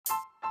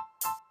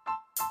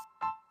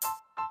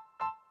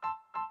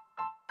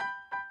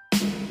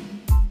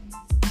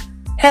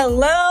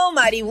Hello,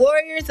 mighty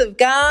warriors of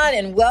God,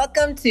 and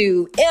welcome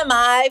to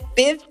MI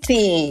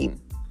 15.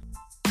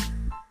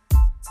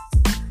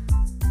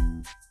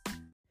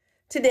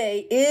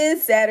 Today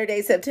is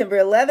Saturday, September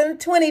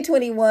 11th,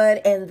 2021,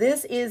 and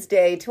this is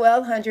day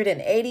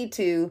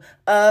 1282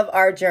 of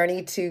our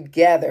journey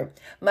together.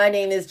 My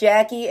name is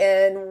Jackie,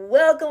 and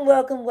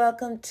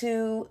welcome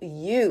to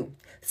you.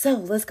 So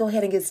let's go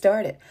ahead and get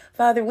started.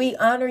 Father, we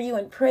honor you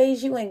and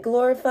praise you and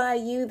glorify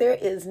you. There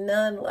is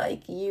none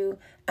like you.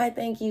 I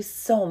thank you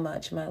so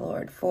much, my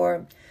Lord,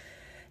 for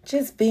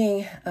just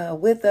being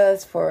with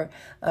us, for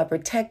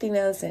protecting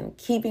us and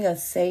keeping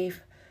us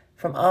safe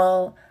from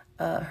all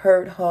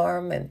hurt,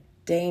 harm, and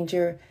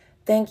danger.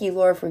 Thank you,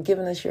 Lord, for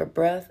giving us your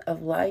breath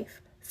of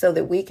life so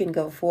that we can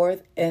go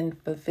forth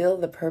and fulfill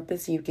the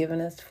purpose you've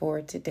given us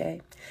for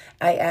today.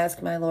 I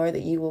ask, my Lord,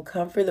 that you will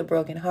comfort the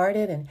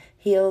brokenhearted and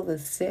heal the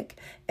sick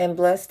and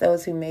bless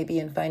those who may be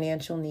in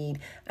financial need.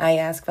 I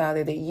ask,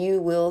 Father, that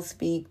you will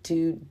speak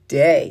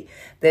today,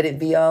 that it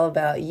be all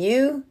about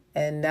you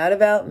and not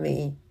about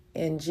me.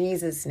 In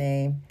Jesus'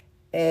 name,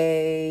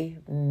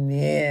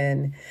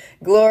 amen.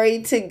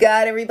 Glory to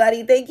God,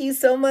 everybody. Thank you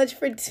so much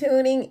for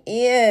tuning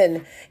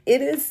in.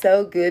 It is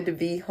so good to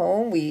be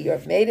home. We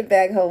made it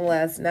back home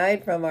last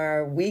night from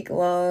our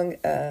week-long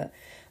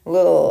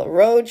little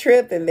road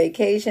trip and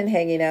vacation,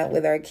 hanging out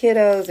with our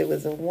kiddos. It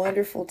was a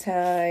wonderful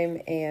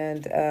time,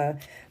 and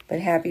but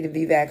happy to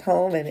be back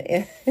home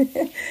and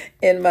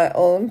in my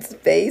own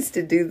space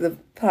to do the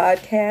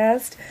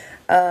podcast.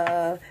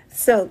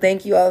 So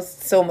thank you all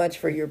so much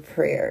for your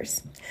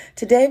prayers.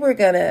 Today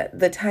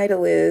the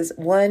title is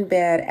One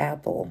Bad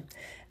Apple.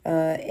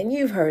 And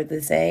you've heard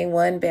the saying,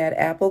 one bad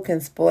apple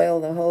can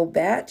spoil the whole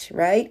batch,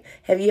 right?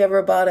 Have you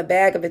ever bought a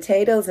bag of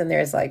potatoes and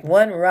there's like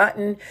one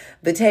rotten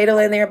potato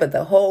in there, but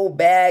the whole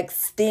bag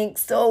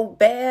stinks so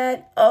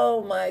bad?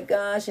 Oh my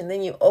gosh. And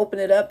then you open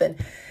it up and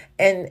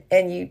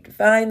you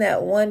find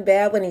that one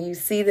bad one and you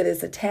see that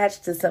it's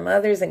attached to some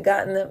others and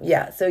gotten them.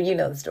 Yeah, so you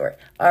know the story.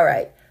 All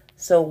right.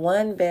 So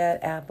one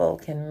bad apple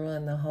can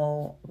ruin the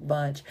whole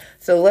bunch.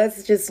 So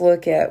let's just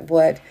look at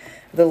what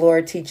the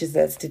Lord teaches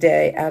us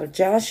today out of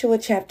Joshua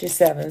chapter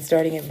 7,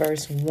 starting at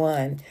verse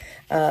 1.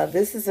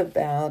 This is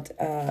about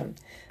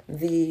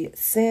the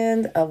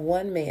sin of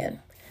one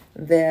man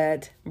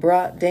that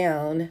brought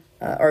down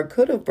or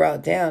could have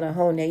brought down a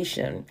whole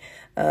nation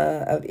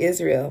of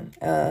Israel.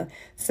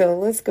 So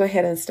let's go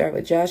ahead and start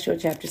with Joshua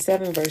chapter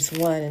 7, verse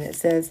 1. And it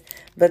says,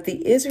 "But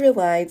the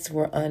Israelites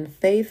were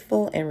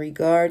unfaithful in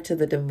regard to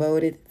the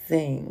devoted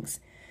things."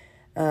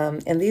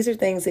 And these are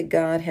things that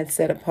God had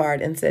set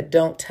apart and said,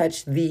 don't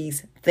touch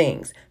these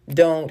things.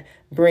 Don't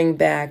bring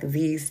back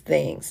these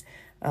things.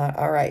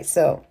 All right,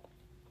 so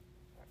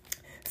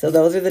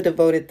those are the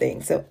devoted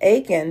things. So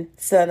Achan,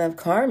 son of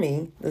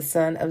Carmi, the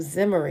son of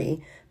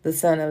Zimri, the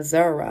son of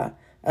Zerah,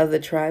 of the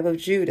tribe of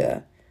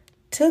Judah,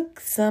 took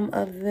some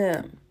of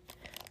them.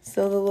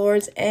 So the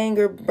Lord's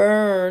anger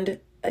burned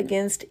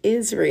against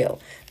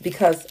Israel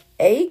because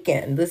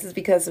this is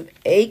because of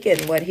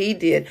Achan, what he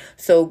did.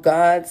 So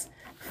God's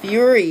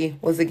fury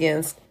was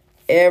against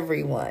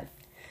everyone.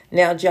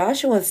 Now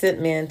Joshua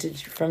sent men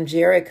from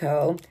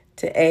Jericho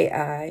to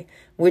Ai,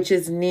 which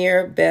is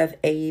near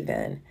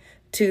Beth-aven,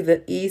 to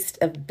the east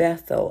of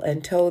Bethel,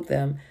 and told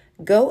them,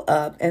 "Go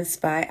up and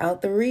spy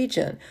out the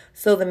region."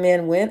 So the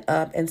men went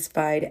up and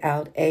spied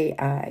out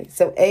Ai.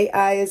 So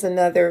Ai is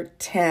another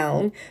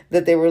town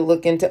that they were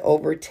looking to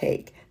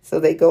overtake. So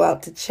they go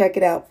out to check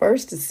it out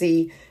first to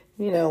see,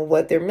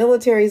 what their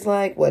military is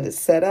like, what their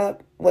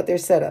setup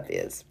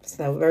is.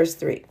 So verse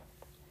 3.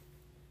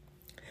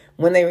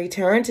 When they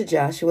returned to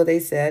Joshua, they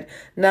said,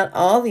 "Not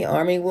all the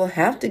army will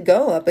have to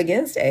go up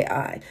against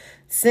Ai.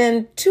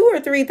 Send 2,000 or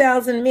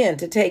 3,000 men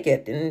to take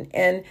it,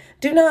 and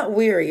do not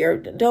weary or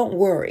don't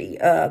worry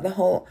the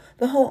whole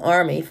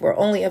army, for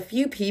only a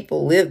few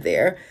people live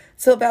there."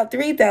 So about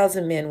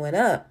 3,000 men went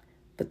up,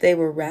 but they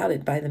were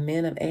routed by the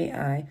men of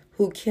Ai,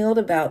 who killed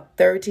about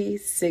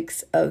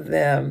 36 of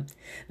them.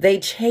 They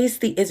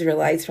chased the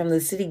Israelites from the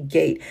city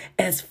gate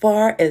as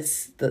far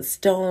as the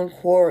stone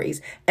quarries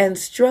and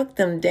struck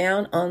them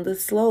down on the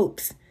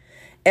slopes.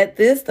 At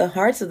this, the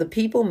hearts of the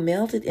people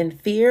melted in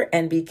fear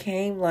and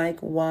became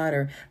like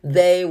water.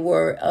 They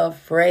were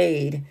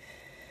afraid.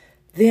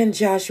 Then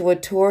Joshua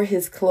tore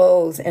his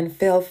clothes and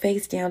fell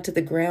face down to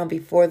the ground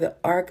before the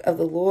ark of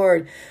the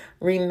Lord,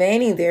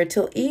 remaining there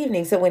till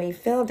evening. So when he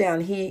fell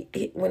down,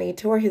 when he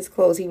tore his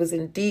clothes, he was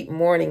in deep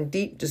mourning,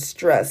 deep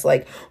distress,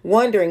 like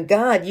wondering,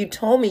 "God, you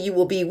told me you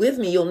will be with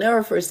me. You'll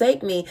never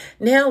forsake me.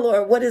 Now,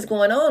 Lord, what is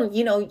going on?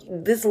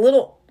 This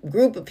little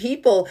group of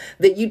people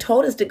that you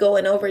told us to go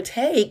and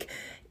overtake,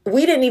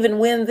 we didn't even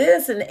win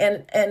this.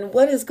 And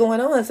what is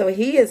going on?" So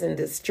he is in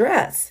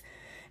distress.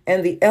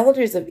 And the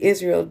elders of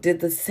Israel did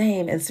the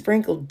same and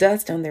sprinkled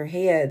dust on their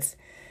heads.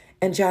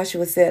 And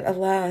Joshua said,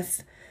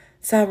 "Alas,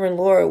 Sovereign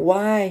Lord,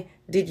 why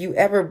did you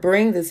ever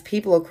bring this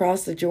people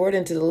across the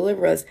Jordan to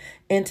deliver us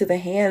into the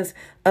hands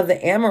of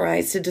the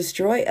Amorites to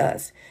destroy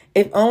us?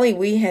 If only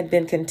we had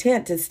been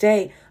content to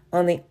stay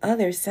on the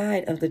other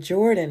side of the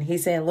Jordan."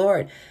 He's saying,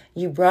 "Lord,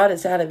 you brought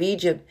us out of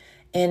Egypt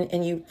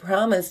and you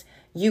promised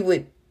you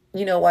would,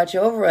 watch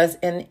over us.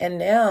 And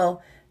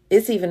now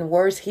it's even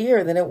worse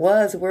here than it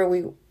was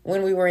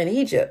when we were in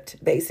Egypt,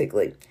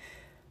 basically.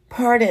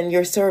 Pardon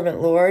your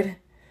servant, Lord.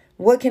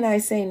 What can I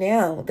say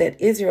now that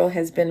Israel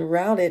has been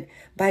routed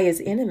by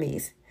his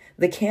enemies?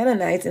 The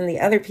Canaanites and the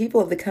other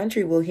people of the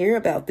country will hear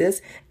about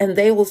this, and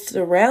they will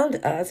surround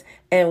us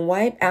and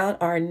wipe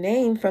out our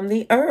name from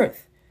the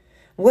earth.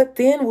 What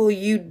then will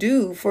you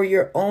do for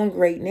your own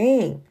great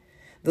name?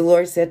 The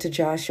Lord said to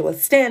Joshua,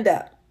 stand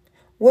up.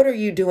 What are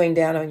you doing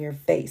down on your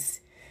face?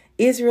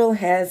 Israel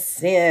has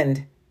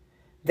sinned.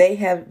 They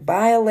have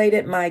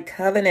violated my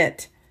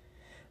covenant,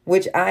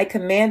 which I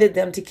commanded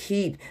them to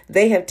keep.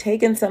 They have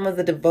taken some of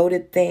the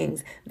devoted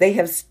things. They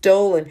have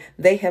stolen.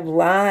 They have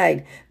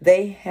lied.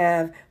 They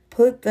have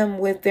put them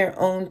with their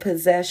own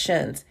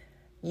possessions.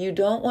 You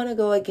don't want to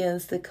go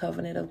against the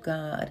covenant of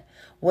God.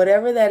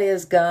 Whatever that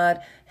is,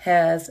 God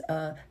has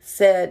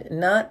said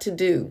not to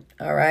do,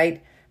 all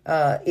right?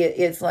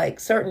 It's like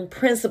certain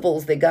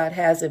principles that God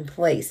has in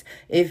place.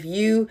 If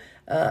you,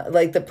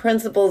 like the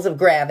principles of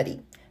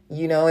gravity,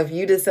 if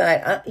you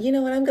decide, you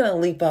know what, I'm going to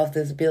leap off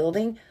this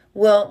building.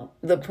 Well,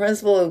 the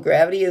principle of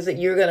gravity is that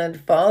you're going to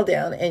fall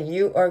down and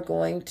you are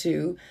going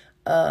to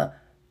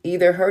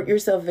either hurt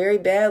yourself very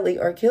badly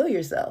or kill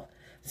yourself.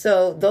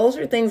 So those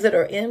are things that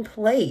are in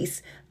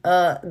place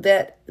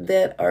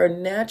that are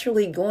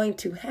naturally going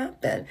to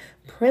happen,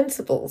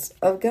 principles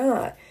of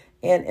God.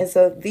 And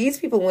so these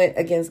people went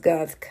against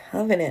God's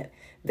covenant.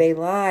 They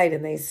lied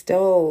and they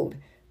stole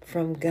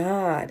from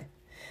God.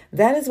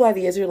 That is why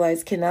the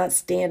Israelites cannot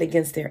stand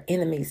against their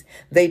enemies.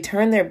 They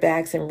turn their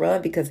backs and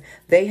run because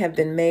they have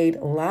been made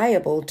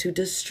liable to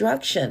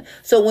destruction.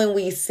 So when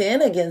we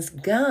sin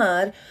against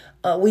God,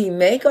 we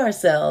make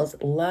ourselves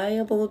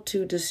liable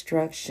to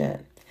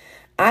destruction.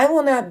 I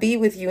will not be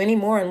with you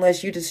anymore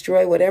unless you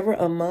destroy whatever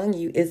among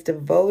you is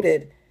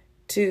devoted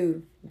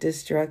to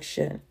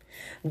destruction.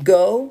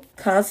 Go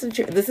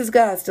concentrate. This is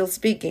God still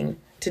speaking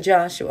to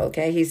Joshua,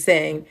 okay? He's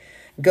saying,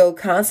 go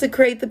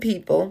consecrate the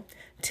people.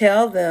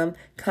 Tell them,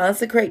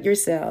 consecrate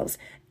yourselves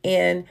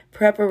in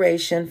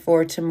preparation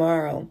for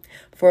tomorrow.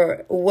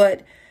 For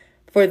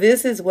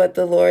this is what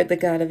the Lord, the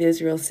God of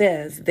Israel,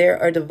 says. There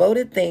are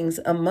devoted things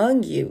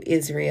among you,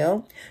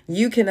 Israel.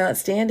 You cannot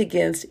stand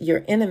against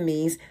your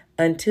enemies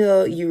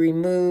until you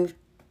remove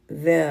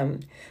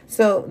them.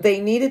 So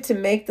they needed to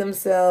make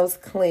themselves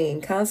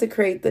clean.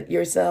 Consecrate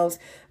yourselves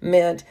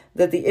meant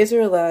that the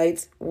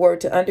Israelites were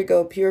to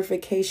undergo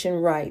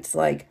purification rites,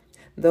 like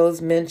those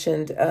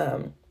mentioned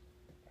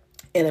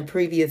in a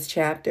previous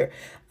chapter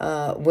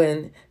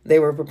when they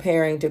were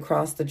preparing to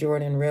cross the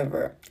Jordan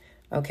River.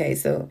 Okay,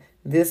 so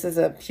this is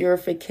a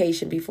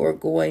purification before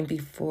going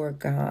before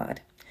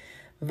God.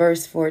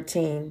 Verse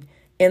 14,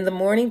 in the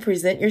morning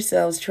present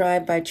yourselves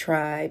tribe by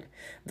tribe.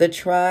 The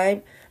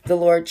tribe the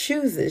Lord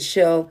chooses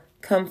shall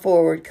come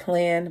forward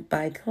clan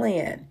by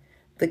clan.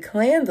 The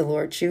clan the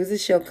Lord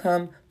chooses shall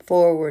come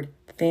forward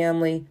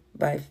family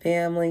by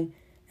family.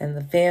 And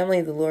the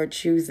family the Lord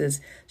chooses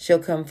shall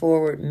come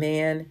forward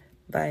man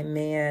by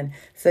man.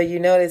 So you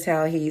notice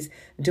how he's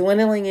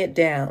dwindling it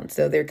down.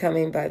 So they're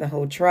coming by the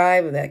whole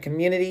tribe of that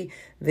community,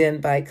 then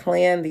by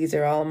clan, these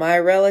are all my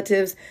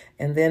relatives,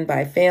 and then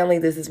by family,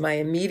 this is my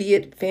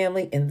immediate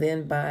family, and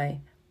then by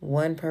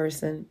one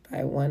person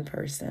by one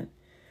person.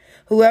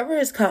 Whoever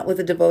is caught with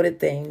the devoted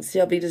things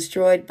shall be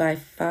destroyed by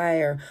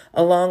fire,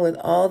 along with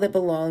all that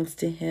belongs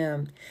to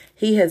him.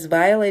 He has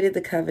violated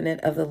the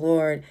covenant of the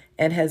Lord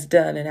and has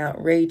done an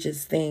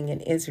outrageous thing in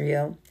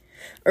Israel.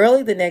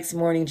 Early the next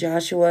morning,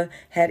 Joshua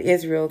had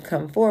Israel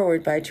come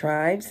forward by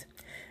tribes,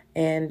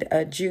 and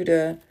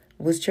Judah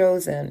was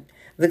chosen.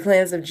 The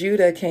clans of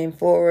Judah came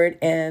forward,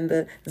 and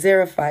the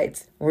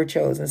Zarephites were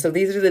chosen. So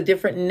these are the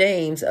different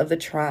names of the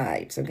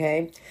tribes,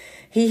 okay?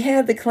 He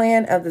had the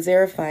clan of the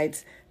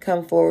Zarephites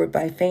come forward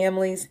by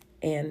families,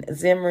 and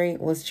Zimri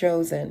was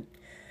chosen.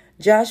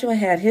 Joshua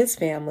had his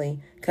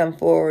family come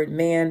forward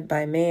man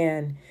by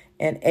man,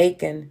 and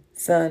Achan,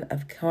 son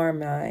of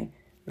Carmi,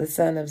 the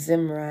son of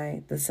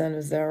Zimri, the son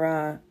of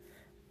Zerah,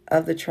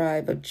 of the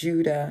tribe of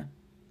Judah,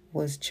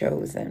 was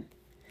chosen.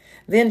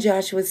 Then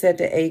Joshua said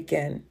to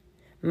Achan,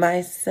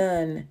 my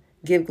son,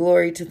 give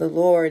glory to the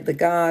Lord, the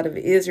God of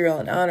Israel,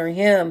 and honor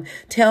him.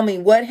 Tell me,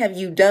 what have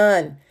you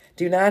done?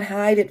 Do not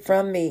hide it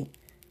from me.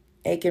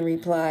 Achan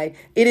replied,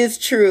 it is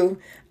true.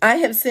 I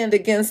have sinned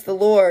against the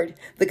Lord,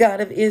 the God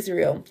of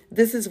Israel.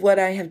 This is what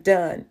I have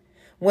done.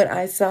 When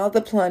I saw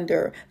the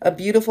plunder, a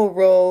beautiful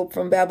robe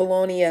from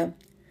Babylonia,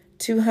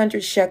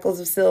 200 shekels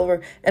of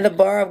silver, and a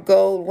bar of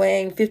gold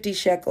weighing 50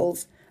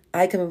 shekels,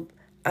 I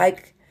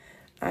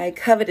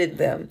coveted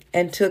them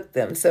and took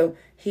them. So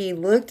he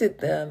looked at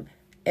them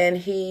and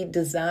he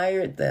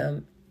desired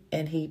them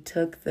and he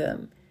took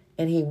them.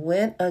 And he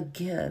went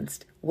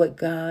against what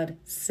God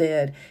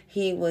said.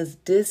 He was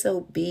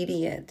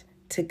disobedient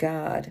to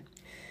God.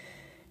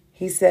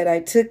 He said, I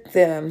took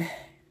them.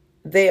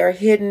 They are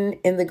hidden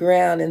in the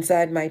ground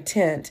inside my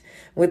tent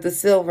with the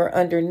silver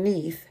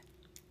underneath.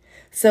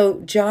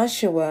 So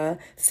Joshua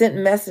sent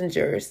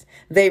messengers.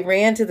 They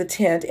ran to the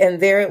tent, and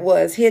there it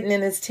was, hidden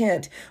in his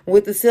tent,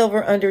 with the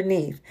silver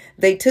underneath.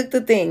 They took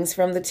the things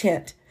from the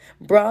tent,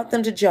 brought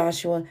them to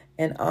Joshua,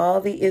 and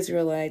all the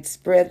Israelites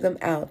spread them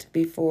out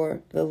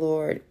before the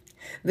Lord.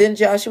 Then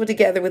Joshua,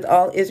 together with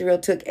all Israel,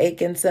 took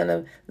Achan, son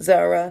of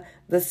Zerah,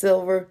 the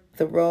silver,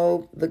 the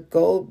robe, the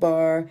gold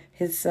bar,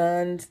 his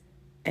sons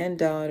and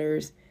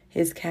daughters,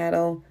 his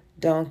cattle,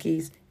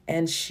 donkeys,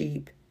 and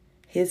sheep,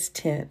 his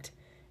tent,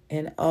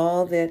 and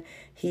all that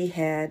he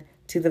had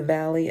to the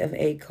valley of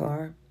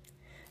Achor.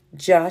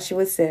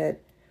 Joshua said,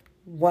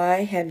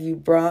 "Why have you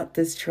brought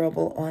this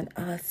trouble on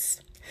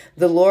us?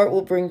 The Lord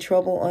will bring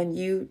trouble on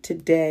you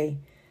today."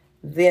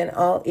 Then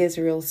all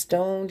Israel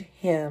stoned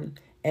him,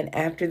 and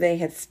after they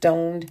had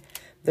stoned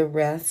the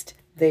rest,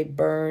 they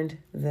burned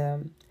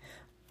them.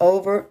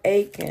 Over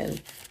Achan,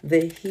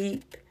 they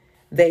heaped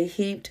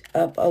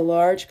up a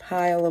large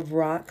pile of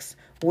rocks,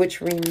 which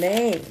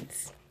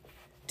remains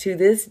to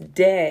this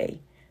day.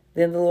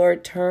 Then the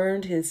Lord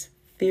turned his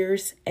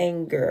fierce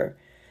anger.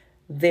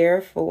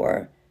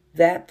 Therefore,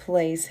 that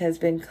place has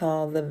been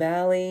called the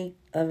Valley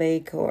of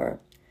Achor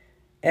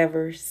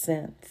ever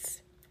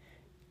since.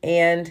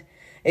 And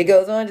it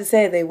goes on to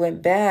say they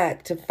went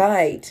back to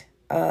fight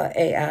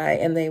Ai,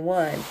 and they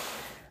won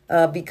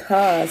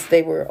because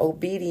they were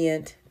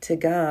obedient to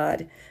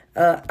God.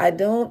 I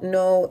don't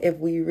know if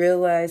we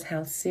realize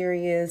how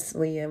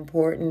seriously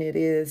important it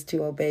is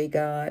to obey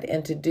God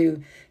and to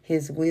do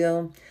his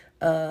will,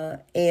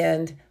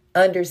 and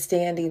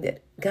understanding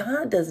that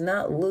God does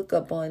not look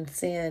upon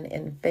sin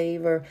in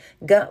favor.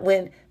 God,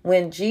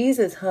 when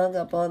Jesus hung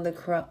up on the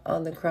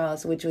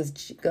cross, which was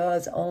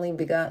God's only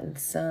begotten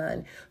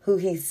Son, who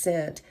he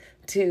sent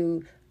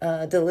to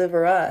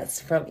deliver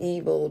us from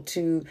evil,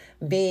 to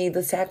be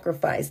the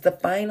sacrifice, the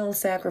final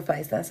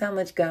sacrifice. That's how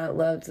much God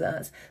loves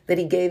us, that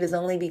he gave his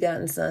only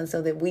begotten Son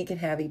so that we can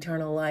have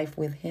eternal life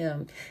with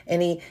him.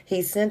 And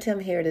he sent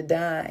him here to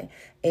die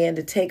and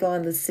to take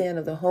on the sin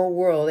of the whole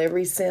world,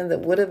 every sin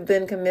that would have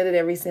been committed,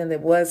 every sin that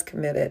was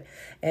committed.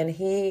 And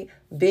he,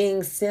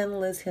 being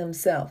sinless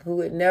himself, who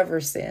had never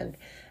sinned,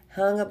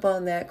 hung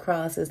upon that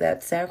cross as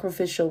that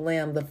sacrificial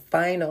lamb, the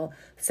final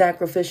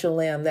sacrificial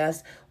lamb.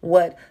 That's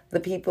what the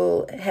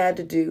people had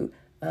to do.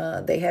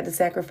 They had to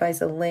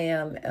sacrifice a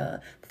lamb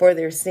for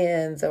their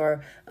sins,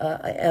 or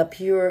a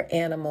pure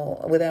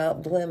animal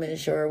without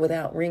blemish or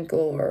without wrinkle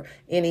or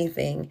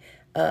anything.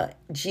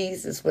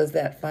 Jesus was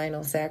that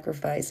final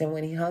sacrifice. And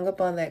when he hung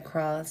upon that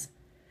cross,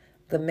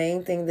 the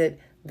main thing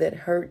that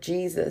hurt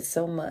Jesus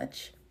so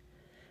much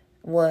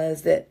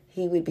was that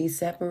he would be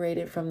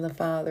separated from the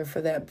Father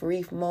for that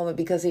brief moment,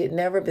 because he had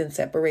never been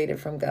separated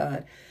from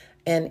God.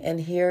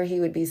 And here he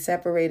would be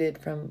separated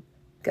from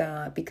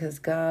God because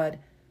God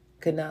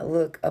could not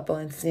look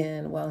upon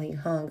sin while he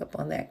hung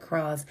upon that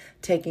cross,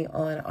 taking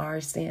on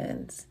our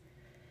sins.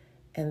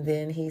 And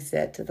then he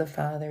said to the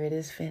Father, "It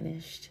is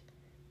finished."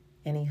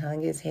 And he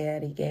hung his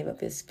head, he gave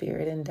up his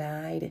spirit and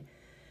died.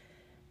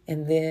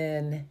 And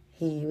then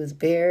he was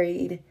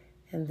buried,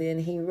 and then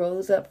he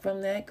rose up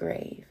from that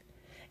grave.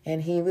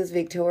 And he was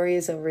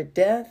victorious over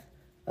death,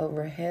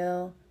 over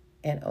hell,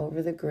 and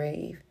over the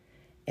grave.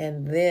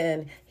 And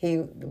then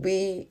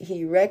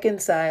he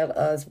reconciled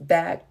us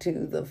back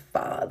to the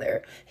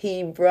Father.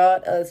 He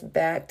brought us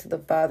back to the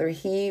Father.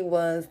 He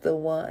was the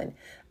one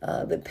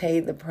that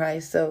paid the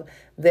price so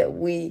that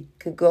we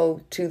could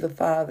go to the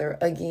Father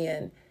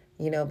again,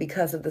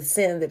 because of the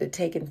sin that had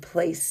taken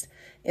place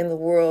in the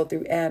world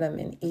through Adam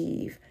and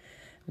Eve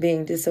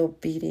being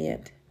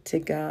disobedient to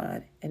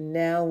God. And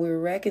now we're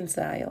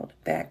reconciled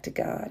back to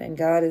God. And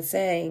God is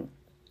saying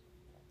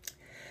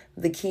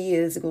the key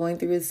is going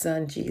through his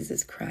Son,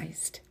 Jesus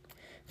Christ,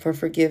 for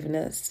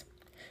forgiveness.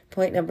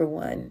 Point number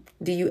 1,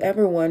 do you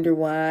ever wonder,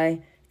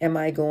 why am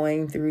I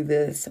going through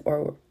this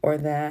or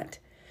that?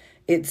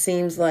 It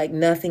seems like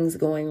nothing's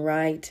going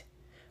right.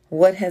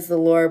 What has the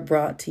Lord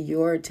brought to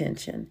your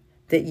attention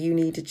that you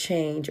need to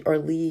change or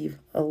leave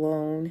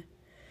alone?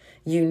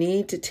 You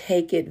need to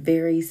take it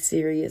very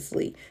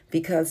seriously,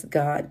 because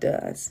God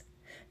does.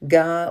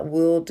 God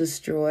will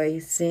destroy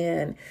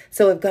sin.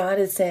 So if God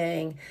is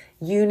saying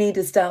you need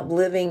to stop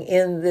living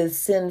in this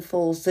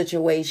sinful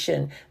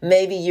situation,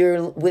 maybe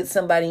you're with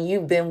somebody and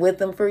you've been with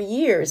them for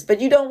years,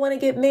 but you don't want to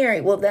get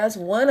married. Well, that's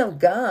one of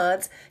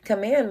God's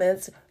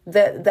commandments.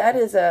 That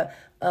is a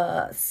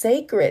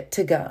sacred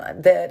to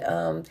God, that,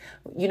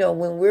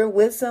 when we're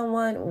with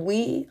someone,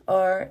 we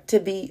are to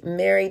be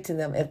married to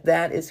them, if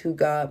that is who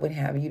God would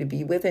have you to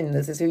be with, and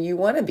this is who you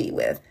want to be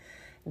with.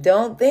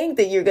 Don't think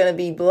that you're going to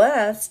be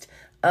blessed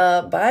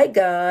by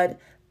God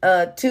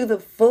to the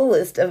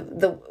fullest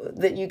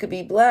that you could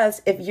be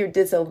blessed if you're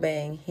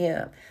disobeying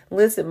him.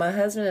 Listen, my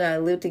husband and I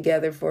lived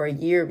together for a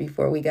year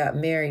before we got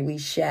married. We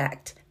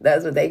shacked.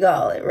 That's what they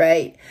call it,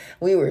 right?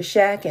 We were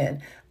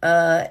shacking.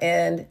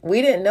 And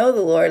we didn't know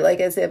the Lord.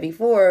 Like I said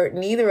before,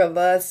 neither of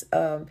us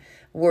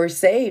were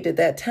saved at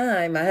that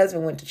time. My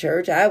husband went to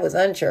church. I was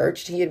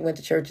unchurched. He had went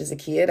to church as a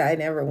kid. I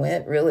never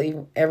went, really,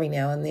 every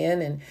now and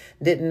then, and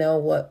didn't know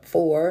what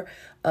for,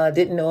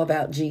 didn't know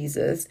about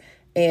Jesus.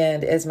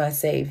 and as my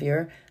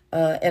Savior.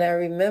 And I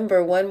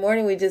remember one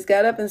morning we just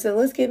got up and said,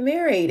 let's get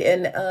married,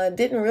 and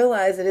didn't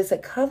realize that it's a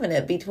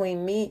covenant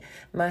between me,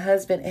 my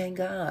husband, and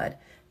God.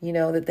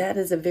 That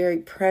is a very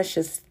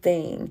precious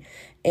thing.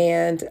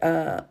 And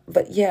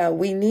but yeah,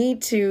 we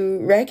need to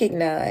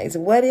recognize,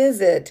 what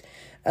is it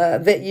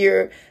that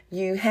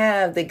you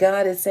have that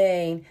God is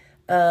saying,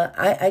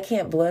 I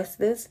can't bless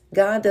this.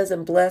 God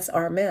doesn't bless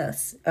our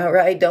mess. All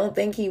right. Don't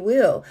think he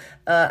will.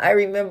 I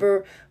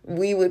remember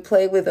we would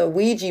play with a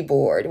Ouija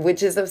board,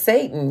 which is of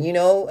Satan,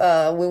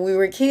 when we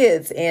were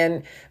kids,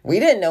 and we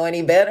didn't know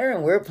any better,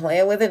 and we're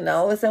playing with it, and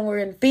all of a sudden we're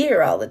in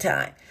fear all the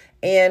time.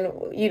 And,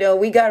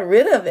 we got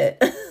rid of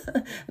it.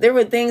 There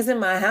were things in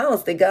my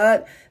house that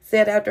God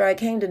said after I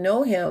came to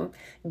know him,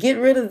 get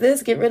rid of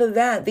this, get rid of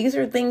that. These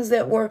are things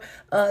that were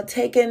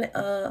taken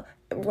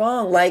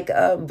wrong, like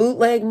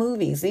bootleg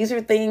movies. These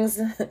are things,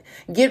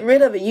 get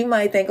rid of it. You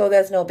might think, oh,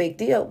 that's no big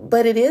deal,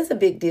 but it is a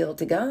big deal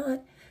to God.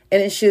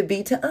 And it should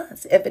be to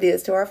us if it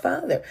is to our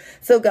Father.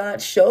 So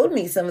God showed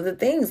me some of the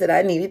things that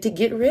I needed to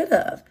get rid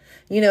of,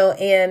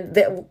 and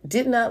that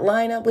did not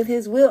line up with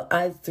his will.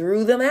 I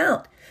threw them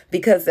out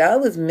because I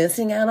was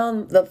missing out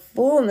on the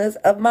fullness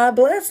of my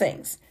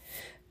blessings.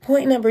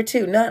 Point number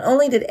 2, not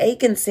only did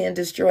Achan's sin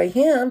destroy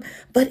him,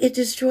 but it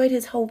destroyed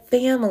his whole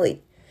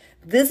family.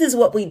 This is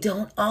what we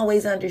don't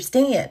always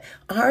understand.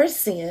 Our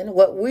sin,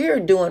 what we're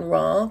doing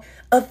wrong,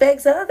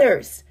 affects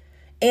others.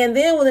 And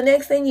then the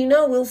next thing you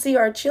know, we'll see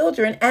our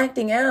children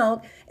acting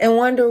out and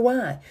wonder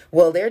why.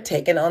 Well, they're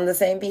taking on the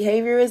same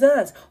behavior as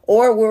us,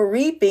 or we're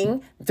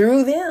reaping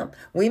through them.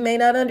 We may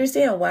not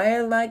understand, why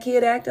is my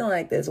kid acting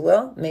like this?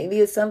 Well, maybe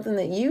it's something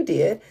that you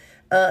did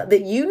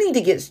that you need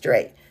to get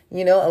straight. A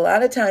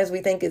lot of times we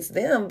think it's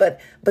them, but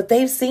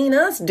they've seen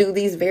us do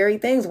these very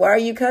things. Why are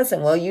you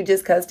cussing? Well, you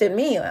just cussed at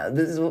me.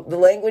 This is the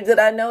language that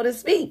I know to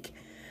speak.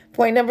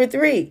 Point number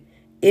 3,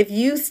 if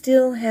you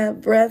still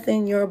have breath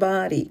in your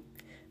body,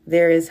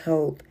 there is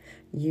hope.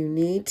 You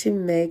need to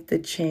make the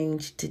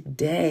change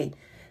today.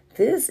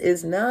 This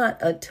is not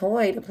a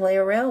toy to play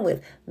around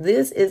with.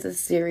 This is a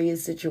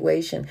serious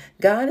situation.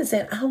 God is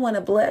saying, I want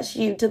to bless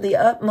you to the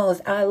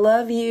utmost. I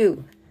love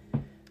you.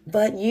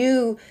 But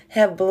you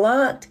have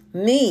blocked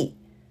me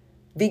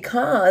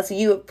because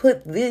you have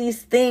put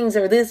these things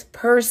or this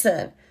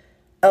person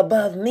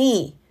above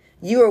me.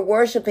 You are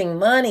worshiping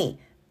money.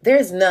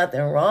 There's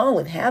nothing wrong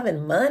with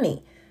having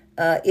money.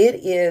 It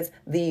is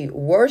the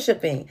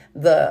worshiping,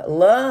 the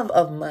love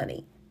of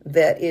money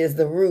that is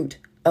the root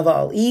of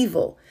all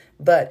evil.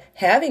 But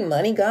having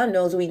money, God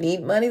knows we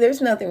need money.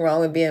 There's nothing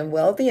wrong with being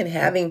wealthy and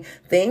having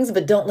things,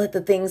 but don't let the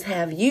things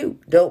have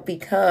you. Don't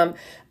become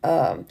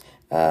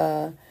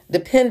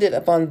dependent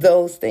upon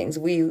those things.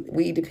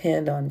 We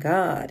depend on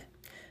God.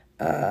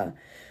 I'll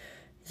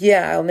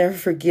never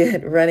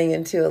forget running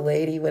into a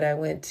lady when I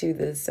went to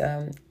this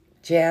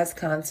jazz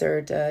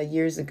concert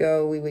years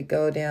ago. We would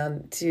go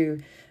down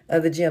to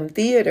the Gym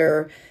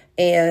Theater,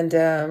 and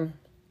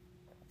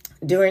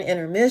during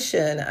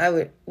intermission, I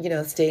would,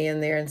 stay in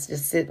there and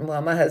just sit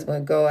while my husband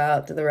would go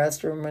out to the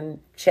restroom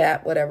and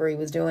chat, whatever he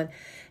was doing.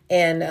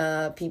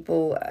 And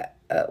people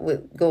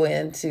would go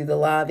into the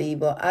lobby.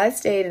 Well, I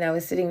stayed and I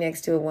was sitting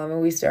next to a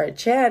woman. We started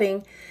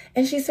chatting,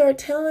 and she started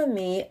telling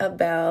me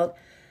about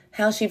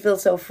how she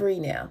feels so free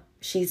now.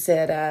 She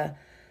said,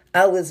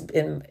 I was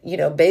in,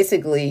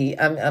 basically,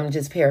 I'm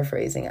just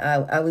paraphrasing.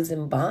 I was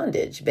in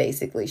bondage,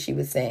 basically, she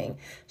was saying.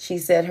 She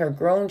said her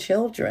grown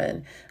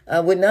children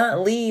would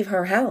not leave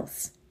her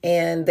house,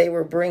 and they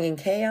were bringing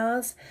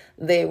chaos.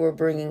 They were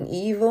bringing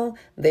evil.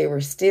 They were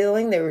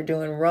stealing. They were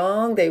doing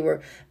wrong. They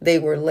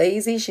were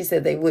lazy. She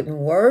said they wouldn't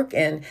work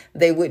and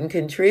they wouldn't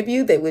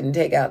contribute. They wouldn't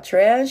take out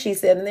trash. She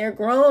said, and they're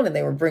grown and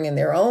they were bringing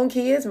their own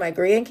kids, my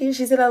grandkids.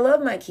 She said, I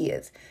love my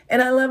kids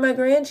and I love my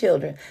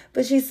grandchildren.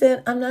 But she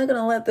said, I'm not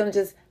going to let them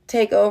just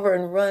take over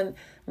and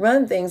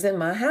run things in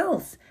my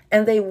house.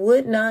 And they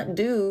would not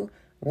do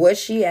what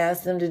she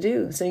asked them to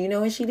do. So you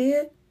know what she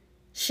did?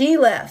 She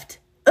left.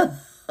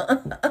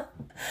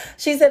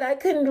 She said, I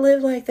couldn't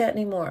live like that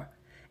anymore.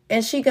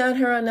 And she got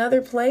her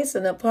another place,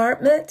 an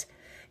apartment,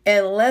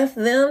 and left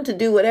them to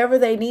do whatever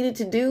they needed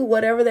to do,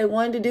 whatever they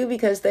wanted to do,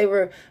 because they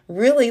were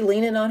really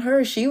leaning on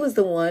her. She was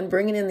the one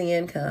bringing in the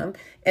income,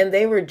 and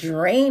they were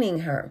draining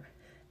her.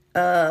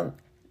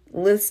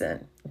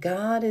 Listen,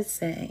 God is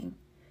saying,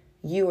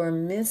 you are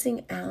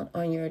missing out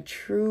on your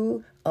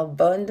true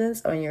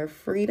abundance, on your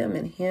freedom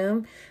in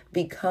Him,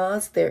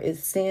 because there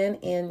is sin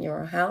in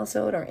your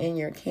household or in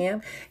your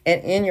camp,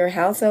 and in your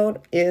household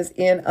is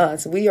in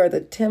us. We are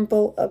the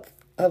temple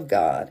of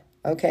God.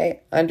 Okay,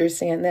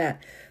 understand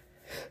that.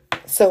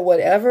 So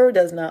whatever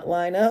does not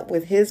line up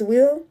with His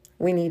will,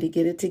 we need to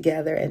get it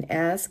together and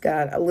ask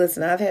God.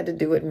 Listen, I've had to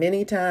do it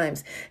many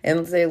times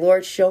and say,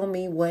 Lord, show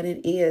me what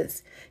it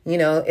is.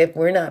 If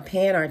we're not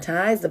paying our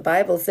tithes, the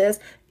Bible says,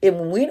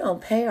 when we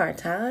don't pay our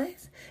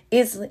tithes,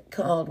 it's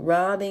called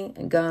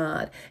robbing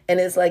God. And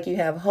it's like you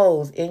have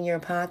holes in your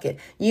pocket.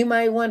 You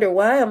might wonder,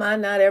 why am I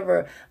not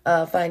ever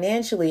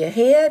financially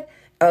ahead?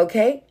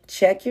 Okay,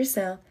 check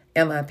yourself.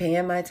 Am I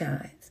paying my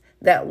tithes?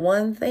 That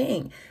one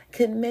thing.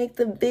 could make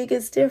the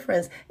biggest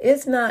difference.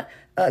 It's not,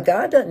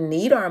 God doesn't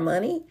need our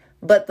money,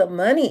 but the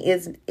money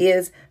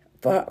is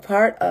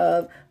part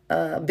of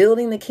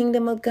building the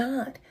kingdom of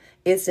God.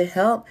 It's to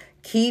help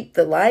keep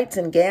the lights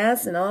and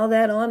gas and all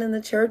that on in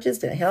the churches,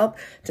 to help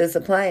to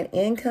supply an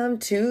income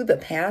to the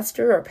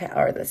pastor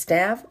or the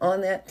staff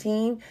on that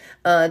team,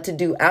 to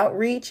do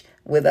outreach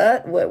with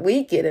us. What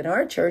we get in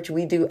our church,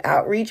 we do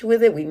outreach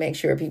with it. We make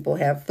sure people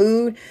have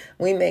food.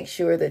 We make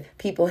sure that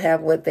people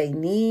have what they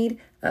need.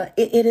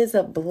 It is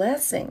a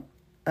blessing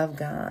of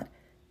God.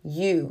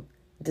 You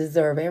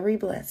deserve every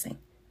blessing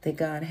that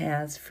God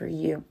has for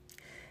you.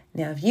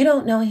 Now, if you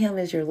don't know him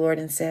as your Lord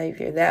and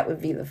Savior, that would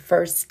be the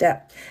first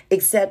step,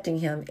 accepting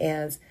him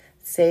as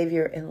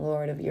Savior and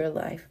Lord of your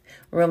life.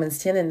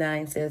 Romans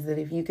 10:9 says that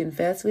if you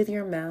confess with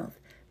your mouth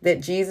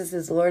that Jesus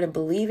is Lord and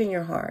believe in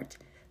your heart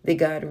that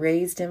God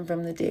raised him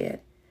from the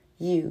dead,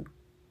 you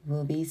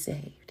will be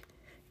saved.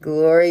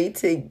 Glory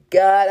to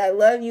God. I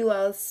love you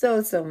all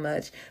so, so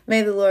much.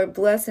 May the Lord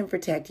bless and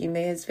protect you.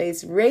 May his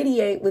face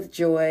radiate with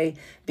joy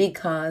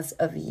because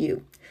of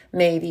you.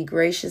 May he be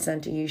gracious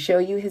unto you, show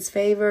you his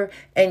favor,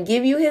 and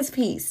give you his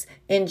peace.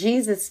 In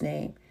Jesus'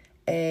 name,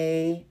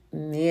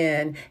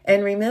 amen.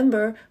 And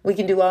remember, we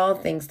can do all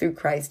things through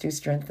Christ who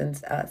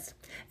strengthens us.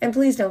 And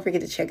please don't forget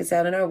to check us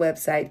out on our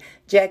website,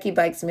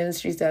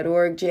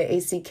 JackieBikesMinistries.org,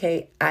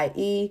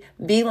 JACKIE,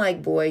 be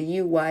like boy,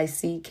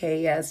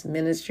 UYCKS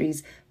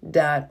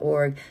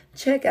Ministries.org.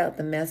 Check out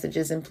the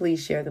messages and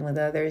please share them with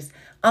others.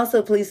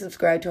 Also, please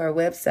subscribe to our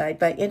website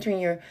by entering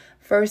your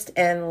first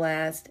and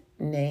last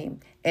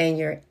name and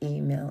your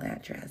email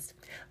address.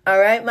 All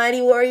right,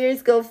 mighty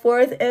warriors, go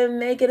forth and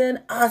make it an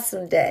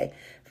awesome day,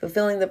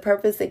 fulfilling the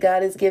purpose that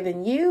God has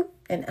given you,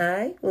 and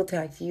I will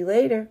talk to you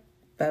later.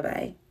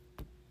 Bye-bye.